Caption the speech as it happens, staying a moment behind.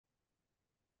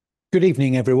Good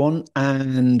evening, everyone,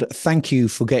 and thank you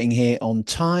for getting here on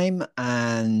time.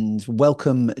 And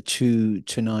welcome to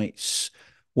tonight's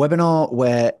webinar,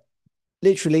 where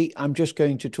literally I'm just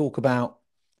going to talk about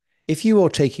if you are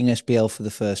taking SBL for the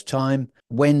first time,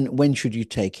 when should you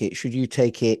take it? Should you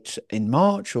take it in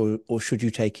March or should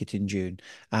you take it in June?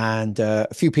 And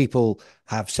a few people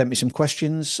have sent me some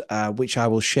questions, which I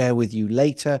will share with you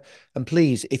later. And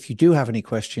please, if you do have any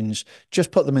questions,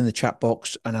 just put them in the chat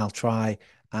box and I'll try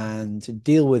and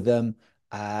deal with them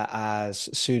as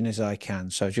soon as I can.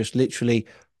 So just literally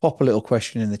pop a little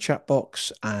question in the chat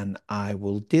box and I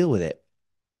will deal with it.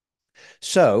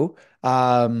 So,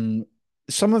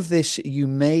 some of this you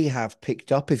may have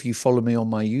picked up if you follow me on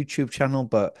my YouTube channel,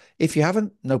 but if you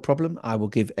haven't, no problem. I will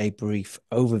give a brief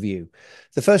overview.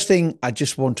 The first thing I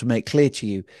just want to make clear to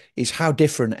you is how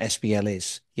different SBL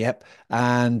is. Yep.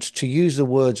 And to use the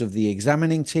words of the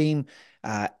examining team,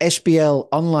 SBL,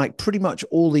 unlike pretty much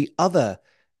all the other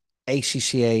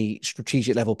ACCA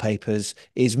strategic level papers,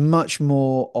 is much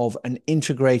more of an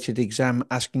integrated exam,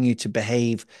 asking you to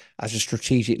behave as a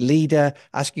strategic leader,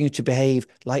 asking you to behave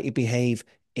like you behave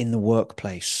in the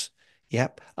workplace.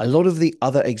 Yep. A lot of the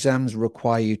other exams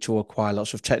require you to acquire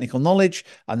lots of technical knowledge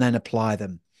and then apply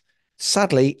them.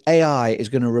 Sadly, AI is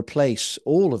going to replace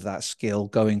all of that skill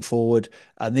going forward.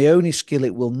 And the only skill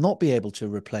it will not be able to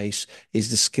replace is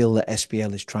the skill that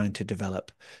SBL is trying to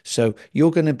develop. So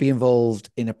you're going to be involved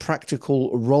in a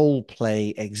practical role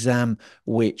play exam,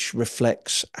 which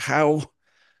reflects how,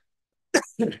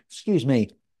 excuse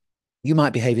me, you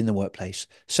might behave in the workplace.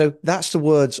 So that's the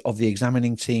words of the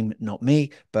examining team, not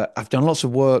me. But I've done lots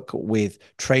of work with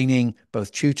training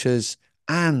both tutors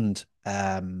and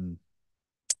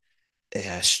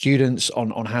students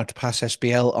on how to pass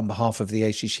SBL on behalf of the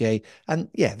ACCA. And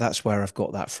yeah, that's where I've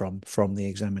got that from the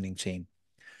examining team.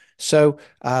 So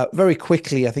very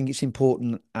quickly, I think it's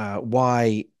important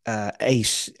why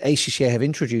ACCA have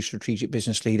introduced Strategic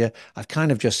Business Leader. I've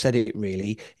kind of just said it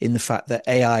really in the fact that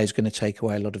AI is going to take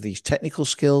away a lot of these technical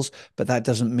skills, but that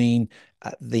doesn't mean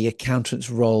the accountant's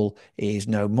role is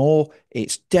no more.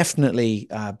 It's definitely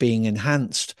being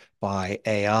enhanced by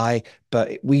AI,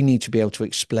 but we need to be able to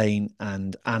explain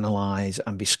and analyze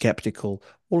and be skeptical,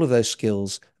 all of those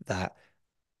skills that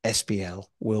SBL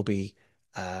will be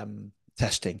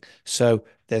testing. So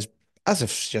as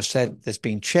I've just said, there's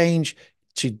been change.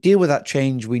 To deal with that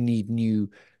change, we need new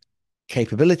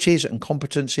capabilities and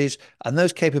competencies, and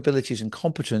those capabilities and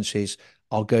competencies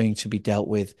are going to be dealt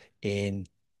with in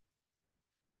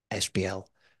SBL.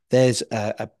 There's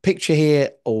a picture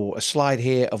here or a slide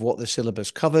here of what the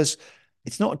syllabus covers.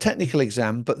 It's not a technical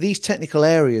exam, but these technical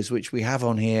areas which we have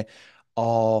on here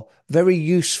are very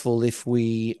useful if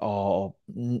we are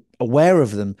aware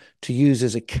of them to use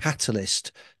as a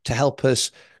catalyst to help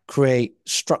us create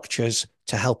structures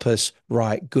to help us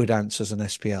write good answers on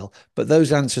SPL. But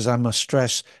those answers, I must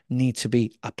stress, need to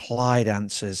be applied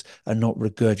answers and not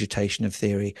regurgitation of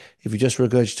theory. If you just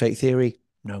regurgitate theory,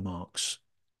 no marks.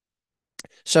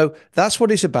 So that's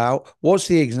what it's about. What's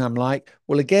the exam like?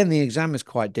 Well, again, the exam is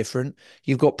quite different.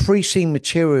 You've got pre-seen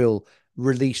material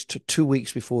released 2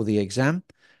 weeks before the exam.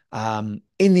 In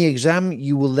the exam,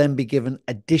 you will then be given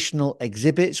additional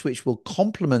exhibits which will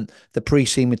complement the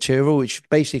pre-seen material, which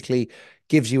basically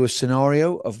gives you a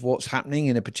scenario of what's happening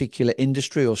in a particular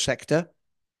industry or sector.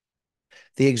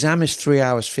 The exam is 3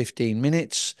 hours, 15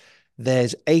 minutes.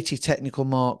 There's 80 technical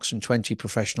marks and 20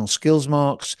 professional skills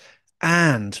marks.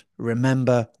 And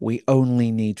remember, we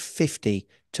only need 50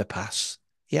 to pass.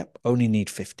 Yep, only need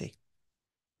 50.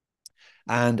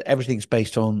 And everything's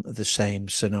based on the same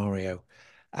scenario.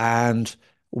 And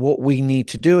what we need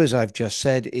to do, as I've just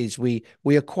said, is we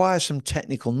acquire some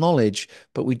technical knowledge,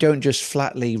 but we don't just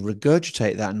flatly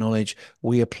regurgitate that knowledge.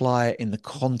 We apply it in the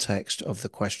context of the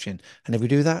question. And if we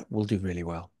do that, we'll do really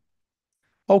well.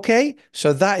 Okay,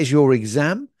 so that is your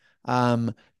exam.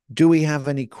 Do we have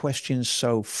any questions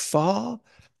so far?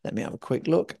 Let me have a quick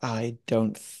look. I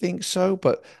don't think so,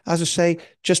 but as I say,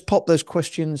 just pop those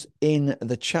questions in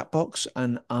the chat box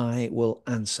and I will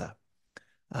answer.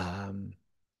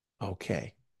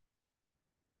 Okay.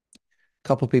 A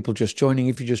couple of people just joining.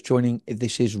 If you're just joining,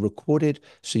 this is recorded,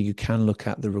 so you can look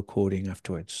at the recording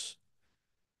afterwards.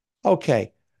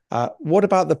 Okay. What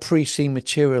about the pre-seen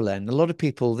material then? A lot of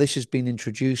people, this has been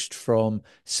introduced from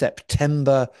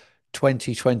September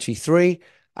 2023.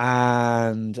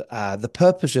 And the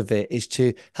purpose of it is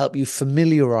to help you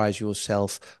familiarize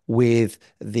yourself with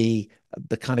the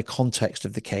kind of context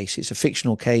of the case. It's a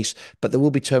fictional case, but there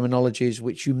will be terminologies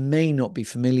which you may not be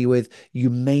familiar with. You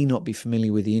may not be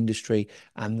familiar with the industry,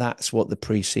 and that's what the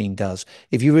pre-scene does.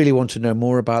 If you really want to know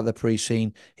more about the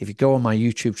pre-scene, if you go on my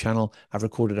YouTube channel, I've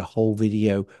recorded a whole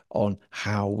video on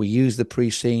how we use the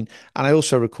pre-scene. And I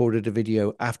also recorded a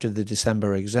video after the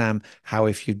December exam, how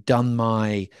if you've done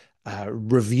my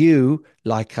review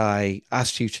like I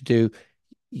asked you to do,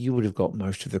 you would have got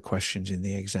most of the questions in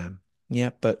the exam.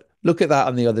 Yeah, but look at that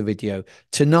on the other video.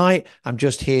 Tonight, I'm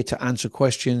just here to answer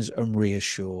questions and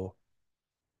reassure.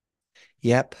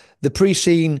 Yep, the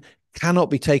pre-scene cannot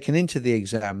be taken into the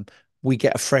exam. We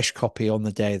get a fresh copy on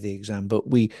the day of the exam, but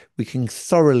we can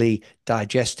thoroughly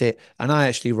digest it. And I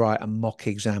actually write a mock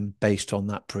exam based on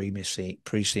that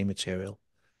pre-scene material.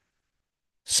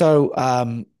 So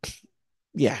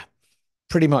yeah,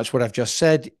 pretty much what I've just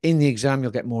said. In the exam,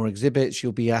 you'll get more exhibits.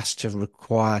 You'll be asked to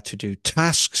require to do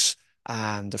tasks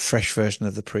and a fresh version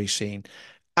of the pre-scene.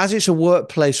 As it's a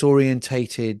workplace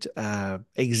orientated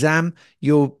exam,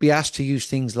 you'll be asked to use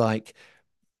things like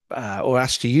or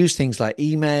asked to use things like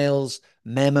emails,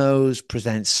 memos,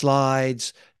 present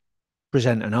slides,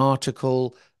 present an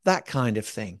article, that kind of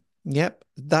thing. Yep,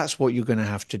 that's what you're going to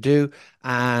have to do.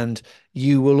 And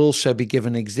you will also be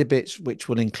given exhibits which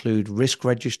will include risk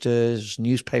registers,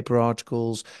 newspaper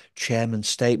articles, chairman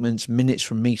statements, minutes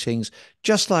from meetings,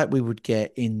 just like we would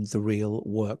get in the real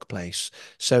workplace.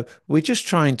 So we're just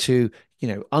trying to,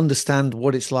 understand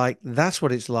what it's like. That's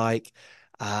what it's like.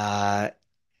 Uh,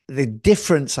 the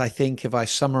difference, I think, if I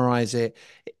summarize it,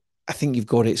 I think you've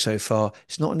got it so far.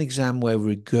 It's not an exam where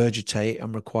we regurgitate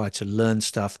and required to learn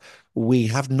stuff. We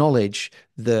have knowledge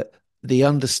that the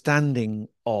understanding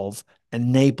of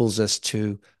enables us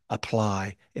to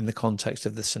apply in the context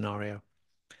of the scenario.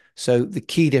 So the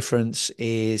key difference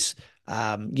is,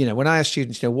 when I ask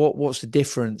students, what's the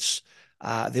difference?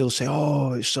 They'll say,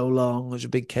 "Oh, it's so long. It's a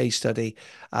big case study."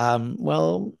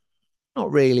 Well,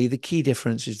 not really. The key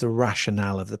difference is the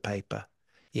rationale of the paper.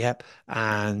 Yep,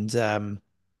 and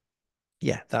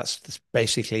yeah, that's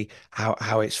basically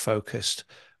how it's focused,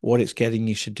 what it's getting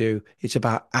you to do. It's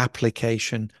about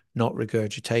application, not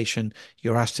regurgitation.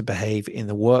 You're asked to behave in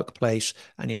the workplace,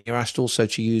 and you're asked also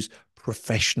to use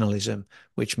professionalism,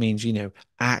 which means,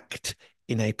 act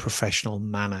in a professional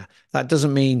manner. That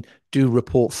doesn't mean do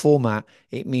report format.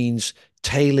 It means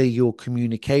tailor your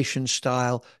communication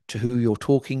style to who you're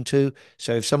talking to.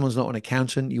 So if someone's not an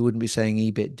accountant, you wouldn't be saying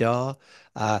EBITDA.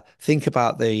 Think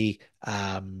about the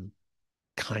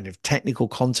kind of technical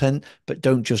content, but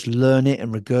don't just learn it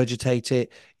and regurgitate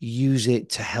it. Use it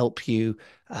to help you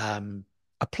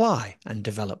apply and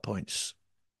develop points.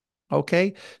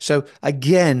 Okay. So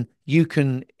again, you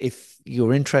can, if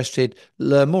you're interested,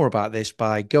 learn more about this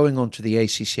by going onto the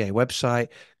ACCA website,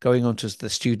 going onto the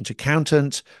student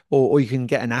accountant, or you can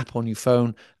get an app on your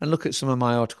phone and look at some of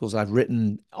my articles I've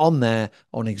written on there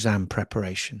on exam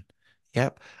preparation.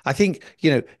 Yep. I think,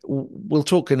 we'll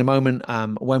talk in a moment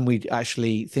when we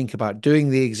actually think about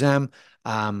doing the exam.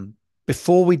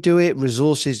 Before we do it,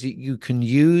 resources that you can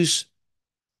use.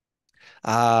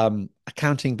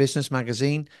 Accounting Business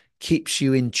Magazine keeps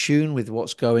you in tune with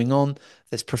what's going on.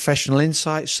 There's professional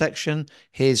insights section.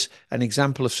 Here's an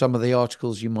example of some of the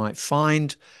articles you might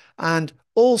find. And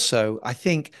also, I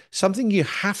think something you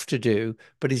have to do,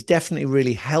 but is definitely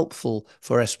really helpful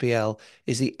for SBL,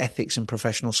 is the Ethics and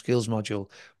Professional Skills module,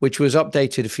 which was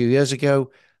updated a few years ago.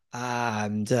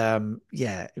 And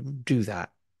yeah, do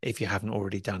that if you haven't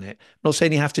already done it. I'm not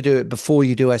saying you have to do it before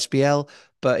you do SBL,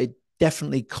 but it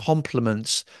definitely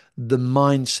complements the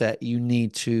mindset you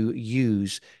need to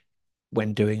use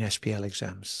when doing SBL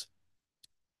exams.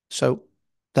 So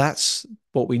that's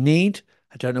what we need.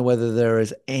 I don't know whether there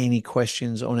is any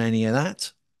questions on any of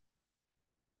that.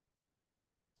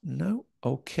 No?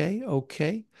 Okay,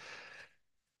 okay.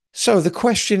 So the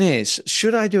question is,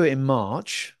 should I do it in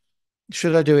March?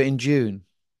 Should I do it in June?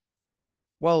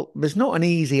 Well, there's not an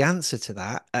easy answer to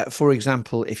that. For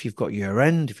example, if you've got year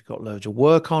end, if you've got loads of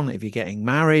work on, if you're getting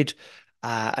married,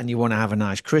 and you want to have a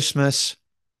nice Christmas,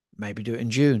 maybe do it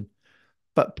in June.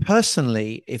 But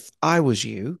personally, if I was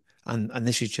you, and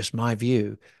this is just my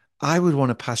view, I would want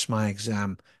to pass my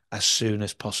exam as soon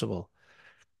as possible.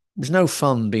 There's no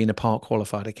fun being a part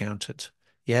qualified accountant.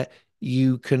 Yeah,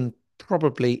 you can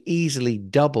probably easily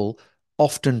double,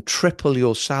 often triple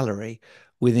your salary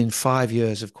within 5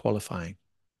 years of qualifying.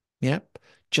 Yep.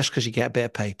 Just because you get a bit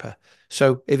of paper.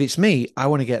 So if it's me, I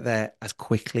want to get there as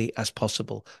quickly as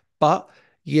possible. But,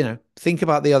 think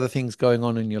about the other things going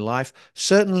on in your life.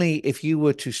 Certainly, if you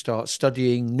were to start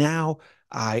studying now,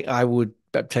 I would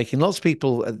taking lots of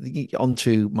people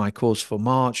onto my course for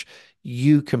March.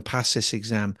 You can pass this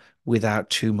exam without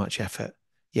too much effort.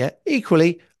 Yeah.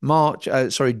 Equally,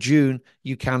 June,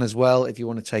 you can as well if you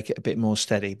want to take it a bit more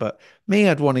steady. But me,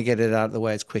 I'd want to get it out of the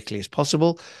way as quickly as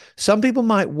possible. Some people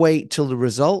might wait till the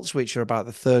results, which are about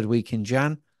the third week in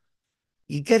Jan.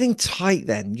 You're getting tight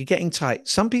then. You're getting tight.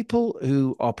 Some people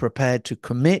who are prepared to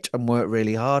commit and work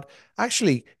really hard,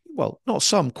 actually, well, not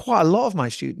some, quite a lot of my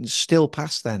students still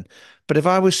pass then. But if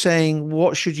I was saying,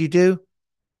 what should you do?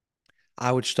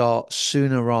 I would start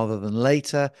sooner rather than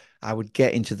later. I would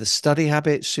get into the study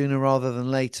habit sooner rather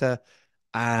than later.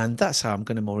 And that's how I'm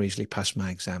going to more easily pass my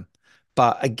exam.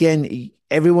 But again,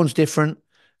 everyone's different.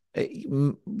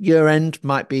 Year end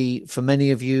might be, for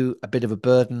many of you, a bit of a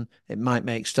burden. It might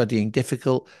make studying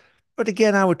difficult. But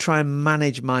again, I would try and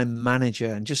manage my manager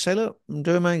and just say, look, I'm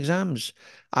doing my exams.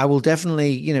 I will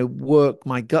definitely, work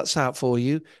my guts out for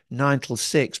you 9 till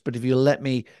 6. But if you let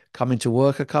me come into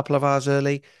work a couple of hours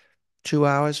early, 2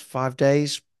 hours, 5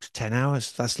 days, 10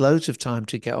 hours. That's loads of time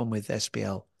to get on with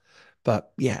SBL.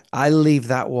 But yeah, I leave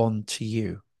that one to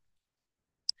you.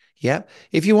 Yeah.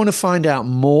 If you want to find out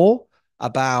more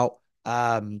about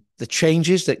the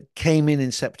changes that came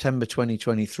in September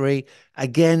 2023,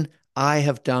 again, I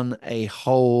have done a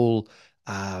whole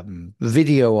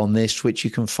video on this, which you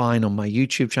can find on my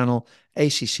YouTube channel,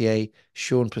 ACCA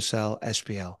Sean Purcell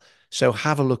SBL. So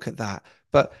have a look at that.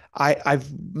 But I've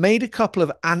made a couple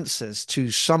of answers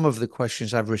to some of the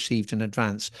questions I've received in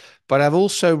advance, but I've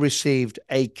also received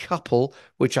a couple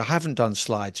which I haven't done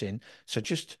slides in. So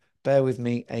just bear with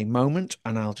me a moment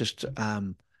and I'll just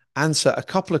answer a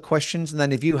couple of questions. And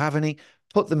then if you have any,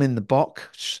 put them in the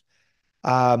box.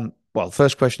 Well,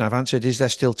 first question I've answered, is there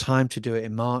still time to do it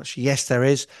in March? Yes, there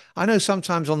is. I know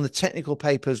sometimes on the technical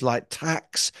papers like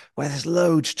tax, where there's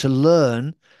loads to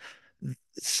learn,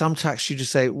 some tax you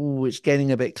just say, oh, it's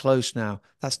getting a bit close now.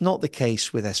 That's not the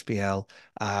case with SBL.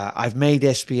 I've made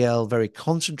SBL very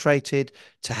concentrated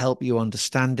to help you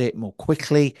understand it more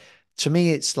quickly. To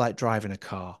me, it's like driving a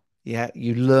car. Yeah,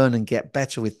 you learn and get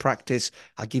better with practice.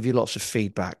 I'll give you lots of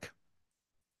feedback.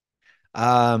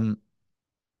 Um,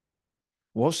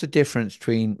 what's the difference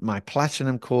between my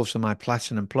platinum course and my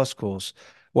platinum plus course?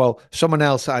 Well, someone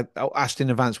else I asked in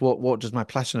advance, what does my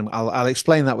platinum? I'll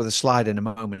explain that with a slide in a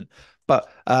moment. But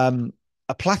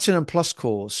a platinum plus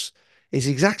course is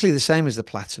exactly the same as the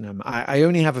platinum. I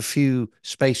only have a few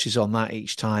spaces on that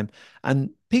each time,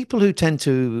 and people who tend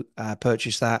to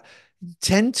purchase that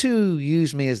tend to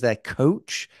use me as their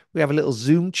coach. We have a little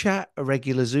Zoom chat, a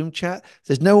regular Zoom chat.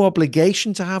 There's no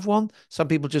obligation to have one. Some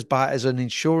people just buy it as an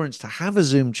insurance to have a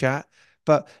Zoom chat.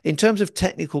 But in terms of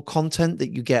technical content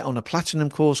that you get on a platinum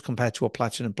course compared to a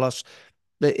platinum plus,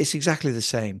 it's exactly the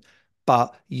same.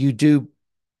 But you do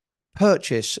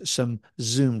purchase some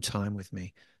Zoom time with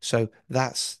me. So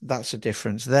that's a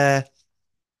difference there.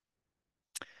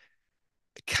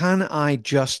 Can I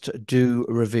just do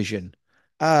revision?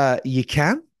 You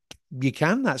can. You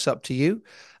can. That's up to you.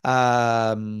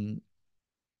 Um,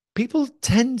 People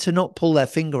tend to not pull their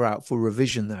finger out for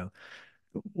revision, though.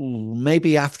 Ooh,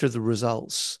 maybe after the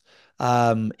results.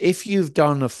 If you've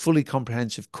done a fully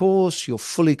comprehensive course, you're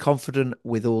fully confident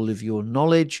with all of your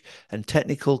knowledge and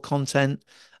technical content,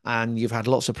 and you've had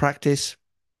lots of practice,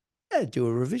 yeah, do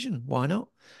a revision. Why not?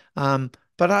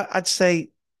 But I'd say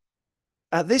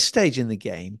at this stage in the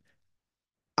game,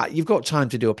 you've got time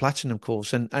to do a platinum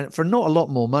course, and for not a lot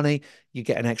more money, you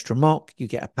get an extra mock, you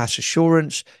get a pass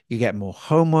assurance, you get more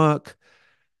homework.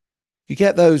 You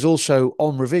get those also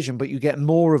on revision, but you get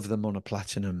more of them on a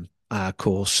platinum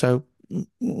course. So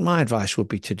my advice would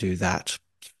be to do that.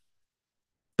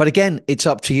 But again, it's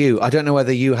up to you. I don't know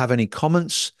whether you have any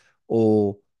comments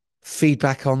or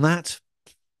feedback on that.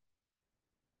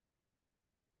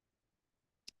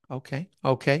 Okay.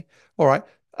 Okay. All right.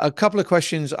 A couple of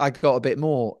questions I got a bit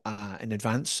more in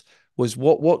advance was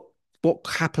what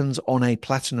happens on a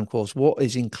platinum course? What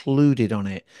is included on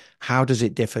it? How does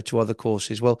it differ to other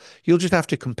courses? Well, you'll just have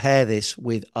to compare this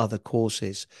with other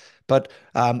courses. But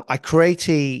I've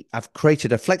created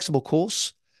a flexible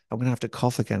course. I'm going to have to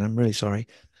cough again. I'm really sorry.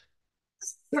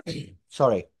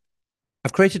 Sorry.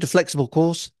 I've created a flexible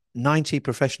course, 90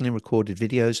 professionally recorded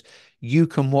videos. You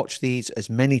can watch these as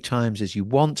many times as you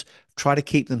want. Try to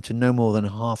keep them to no more than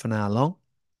half an hour long.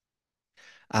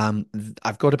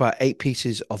 I've got about 8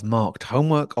 pieces of marked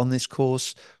homework on this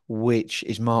course, which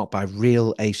is marked by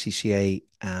real ACCA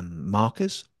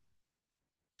markers.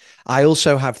 I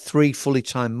also have 3 fully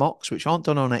timed mocks, which aren't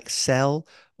done on Excel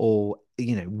or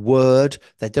Word.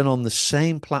 They're done on the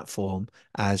same platform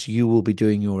as you will be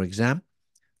doing your exam.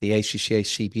 the ACCA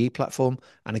CBE platform.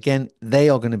 And again, they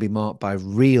are going to be marked by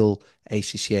real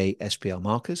ACCA SBL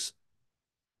markers.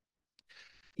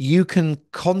 You can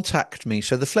contact me.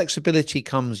 So the flexibility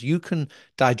comes, you can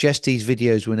digest these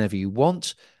videos whenever you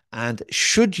want. And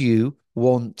should you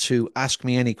want to ask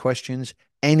me any questions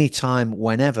anytime,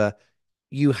 whenever,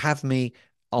 you have me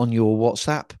on your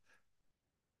WhatsApp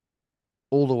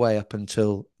all the way up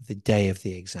until the day of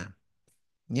the exam.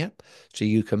 Yep. So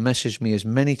you can message me as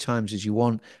many times as you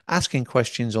want, asking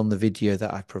questions on the video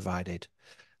that I provided.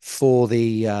 For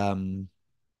the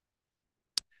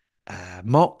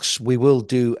mocks, we will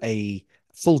do a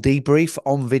full debrief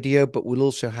on video, but we'll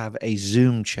also have a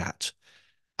Zoom chat.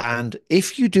 And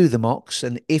if you do the mocks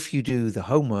and if you do the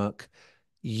homework,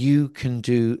 you can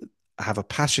have a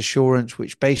pass assurance,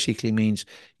 which basically means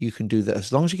you can do that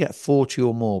as long as you get 40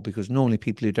 or more, because normally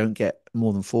people who don't get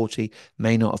more than 40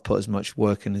 may not have put as much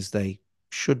work in as they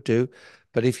should do.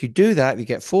 But if you do that, if you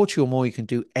get 40 or more, you can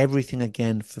do everything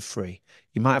again for free.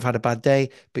 You might have had a bad day,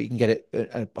 but you can get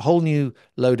a whole new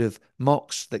load of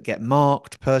mocks that get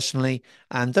marked personally.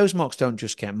 And those mocks don't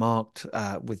just get marked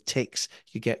with ticks,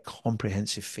 you get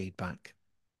comprehensive feedback.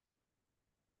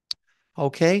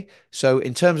 Okay, so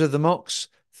in terms of the mocks,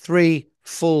 3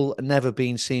 full, never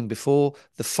been seen before.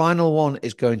 The final one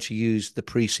is going to use the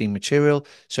pre-seen material.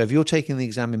 So if you're taking the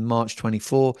exam in March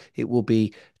 24, it will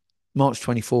be March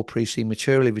 24 pre-seen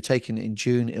material. If you're taking it in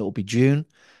June, it will be June.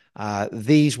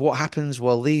 What happens?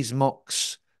 Well, these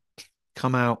mocks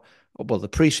come out. Well, the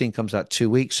pre-seen comes out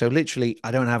 2 weeks. So literally, I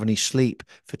don't have any sleep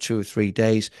for 2 or 3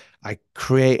 days. I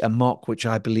create a mock, which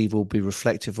I believe will be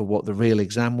reflective of what the real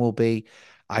exam will be.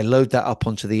 I load that up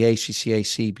onto the ACCA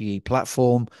CBE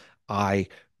platform. I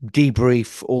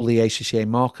debrief all the ACCA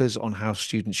markers on how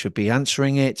students should be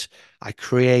answering it. I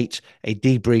create a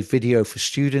debrief video for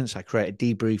students. I create a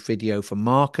debrief video for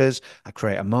markers. I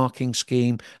create a marking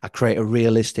scheme. I create a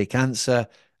realistic answer.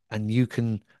 And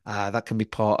that can be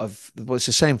part of, well, it's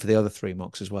the same for the other 3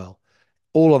 mocks as well,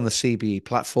 all on the CBE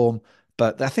platform.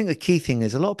 But I think the key thing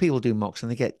is a lot of people do mocks and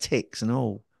they get ticks and,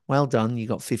 oh, well done, you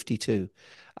got 52.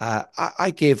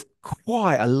 I give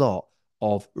quite a lot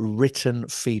of written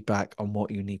feedback on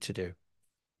what you need to do.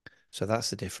 So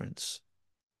that's the difference.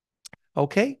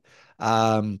 Okay.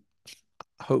 Um,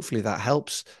 Hopefully that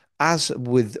helps. As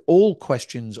with all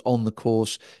questions on the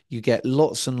course, you get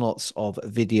lots and lots of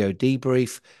video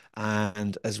debrief.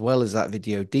 And as well as that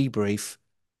video debrief,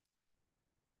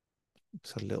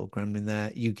 it's a little gremlin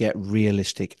there, you get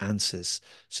realistic answers.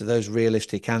 So those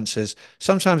realistic answers,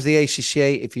 sometimes the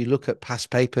ACCA, if you look at past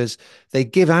papers, they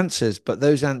give answers, but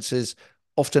those answers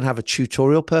often have a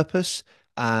tutorial purpose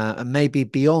and maybe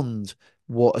beyond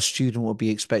what a student will be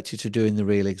expected to do in the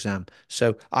real exam.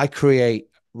 So I create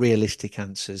realistic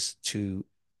answers to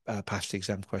past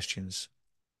exam questions.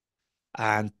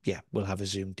 And yeah, we'll have a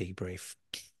Zoom debrief.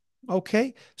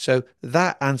 Okay, so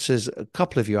that answers a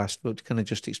couple of you asked, but kind of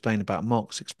just explain about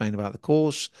mocks, explain about the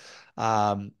course.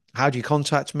 How do you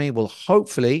contact me? Well,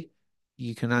 hopefully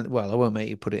you can, well, I won't make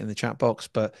you put it in the chat box,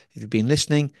 but if you've been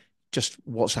listening, just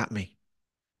WhatsApp me.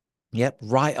 Yep,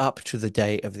 right up to the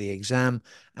day of the exam.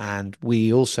 And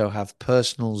we also have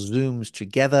personal Zooms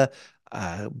together,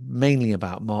 mainly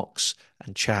about mocks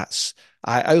and chats.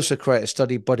 I also create a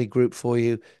study buddy group for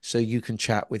you so you can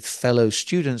chat with fellow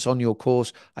students on your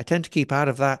course. I tend to keep out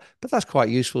of that, but that's quite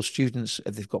useful. Students,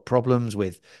 if they've got problems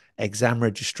with exam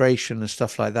registration and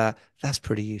stuff like that, that's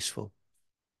pretty useful.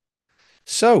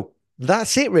 So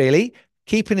that's it, really.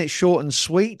 Keeping it short and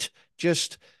sweet,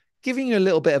 just giving you a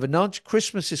little bit of a nudge.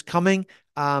 Christmas is coming.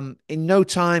 In no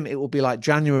time, it will be like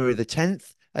January the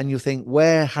 10th. And you'll think,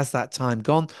 where has that time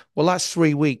gone? Well, that's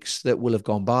 3 weeks that will have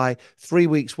gone by. 3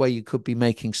 weeks where you could be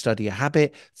making study a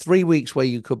habit. 3 weeks where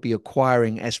you could be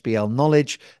acquiring SBL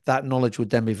knowledge. That knowledge would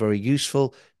then be very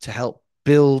useful to help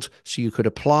build so you could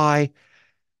apply.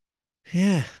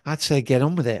 Yeah, I'd say get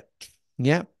on with it.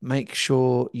 Yeah, make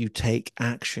sure you take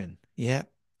action. Yeah.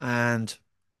 And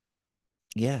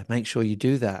yeah, make sure you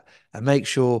do that and make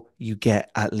sure you get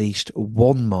at least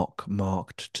one mock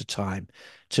marked to time.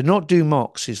 To not do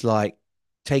mocks is like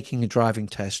taking a driving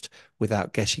test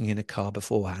without getting in a car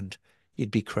beforehand.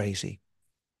 You'd be crazy.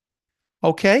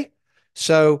 Okay.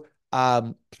 So,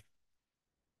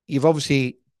 you've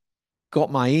obviously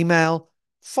got my email.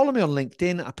 Follow me on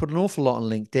LinkedIn. I put an awful lot on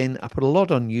LinkedIn. I put a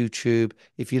lot on YouTube.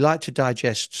 If you like to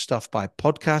digest stuff by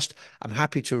podcast, I'm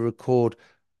happy to record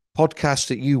podcasts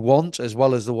that you want as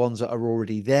well as the ones that are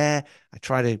already there. I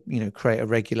try to, create a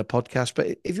regular podcast.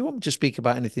 But if you want me to speak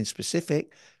about anything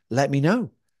specific, let me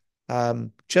know.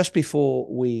 Just before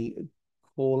we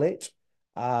call it,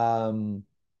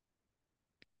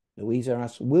 Louisa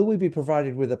asks, will we be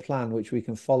provided with a plan which we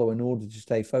can follow in order to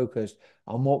stay focused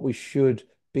on what we should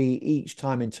be each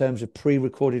time in terms of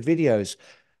pre-recorded videos?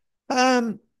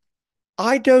 Um,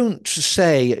 I don't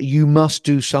say you must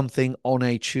do something on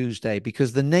a Tuesday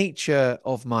because the nature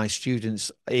of my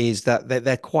students is that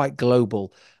they're quite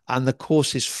global and the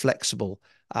course is flexible.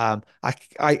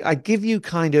 I give you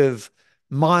kind of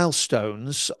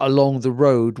milestones along the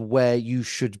road where you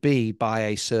should be by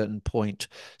a certain point.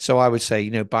 So I would say,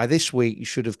 by this week, you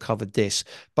should have covered this.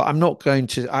 But I'm not going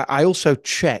to, I also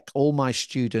check all my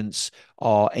students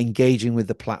are engaging with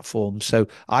the platform. So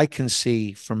I can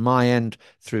see from my end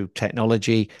through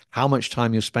technology how much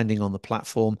time you're spending on the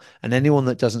platform. And anyone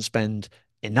that doesn't spend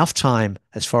enough time,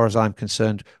 as far as I'm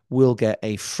concerned, will get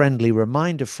a friendly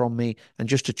reminder from me and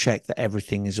just to check that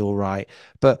everything is all right.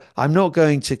 But I'm not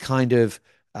going to kind of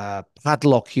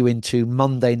padlock you into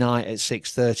Monday night at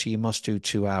 6:30. You must do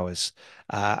 2 hours.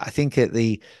 I think at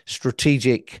the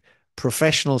strategic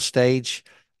professional stage,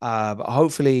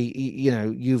 hopefully,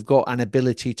 you've got an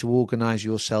ability to organize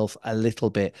yourself a little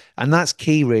bit. And that's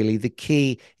key, really. The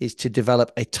key is to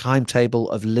develop a timetable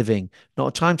of living, not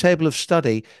a timetable of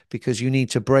study, because you need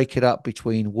to break it up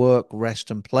between work,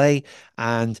 rest, and play.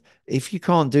 And if you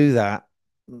can't do that,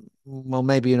 well,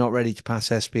 maybe you're not ready to pass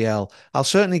SBL. I'll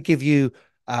certainly give you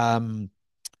um,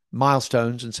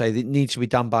 milestones and say that it needs to be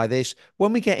done by this.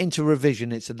 When we get into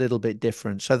revision, it's a little bit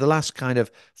different. So the last kind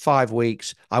of 5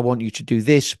 weeks, I want you to do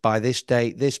this by this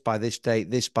date, this by this date,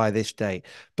 this by this date.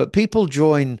 But people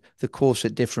join the course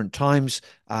at different times,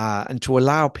 and to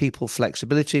allow people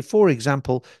flexibility. For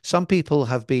example, some people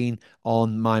have been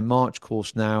on my March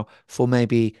course now for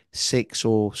maybe 6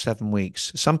 or 7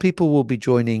 weeks. Some people will be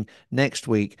joining next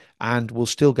week and will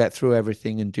still get through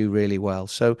everything and do really well.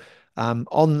 So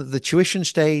on the tuition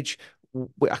stage,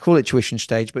 I call it tuition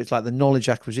stage, but it's like the knowledge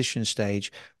acquisition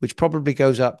stage, which probably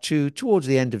goes up to towards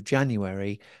the end of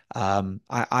January.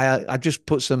 I just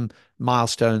put some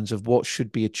milestones of what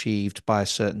should be achieved by a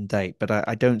certain date, but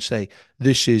I don't say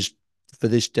this is for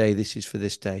this day, this is for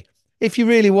this day. If you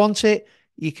really want it,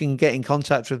 you can get in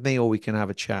contact with me or we can have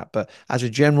a chat. But as a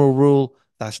general rule,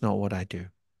 that's not what I do.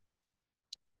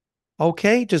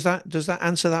 Okay, does that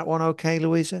answer that one okay,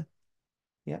 Louisa?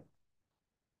 Yeah.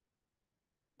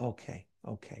 Okay.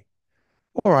 Okay.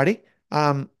 Alrighty.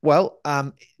 Well,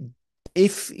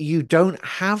 if you don't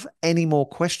have any more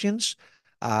questions,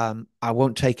 I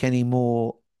won't take any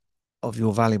more of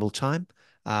your valuable time.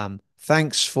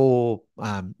 Thanks for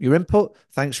your input.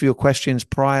 Thanks for your questions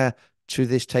prior to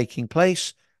this taking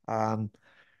place. Um,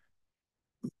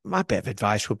 my bit of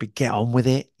advice would be get on with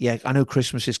it. Yeah, I know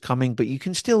Christmas is coming, but you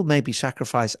can still maybe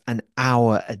sacrifice an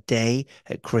hour a day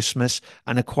at Christmas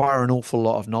and acquire an awful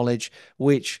lot of knowledge,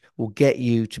 which will get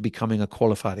you to becoming a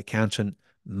qualified accountant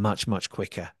much, much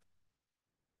quicker.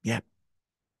 Yeah.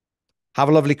 Have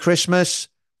a lovely Christmas.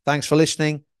 Thanks for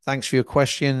listening. Thanks for your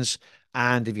questions.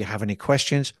 And if you have any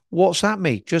questions, WhatsApp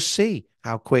me. Just see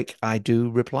how quick I do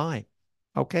reply.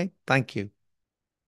 Okay. Thank you.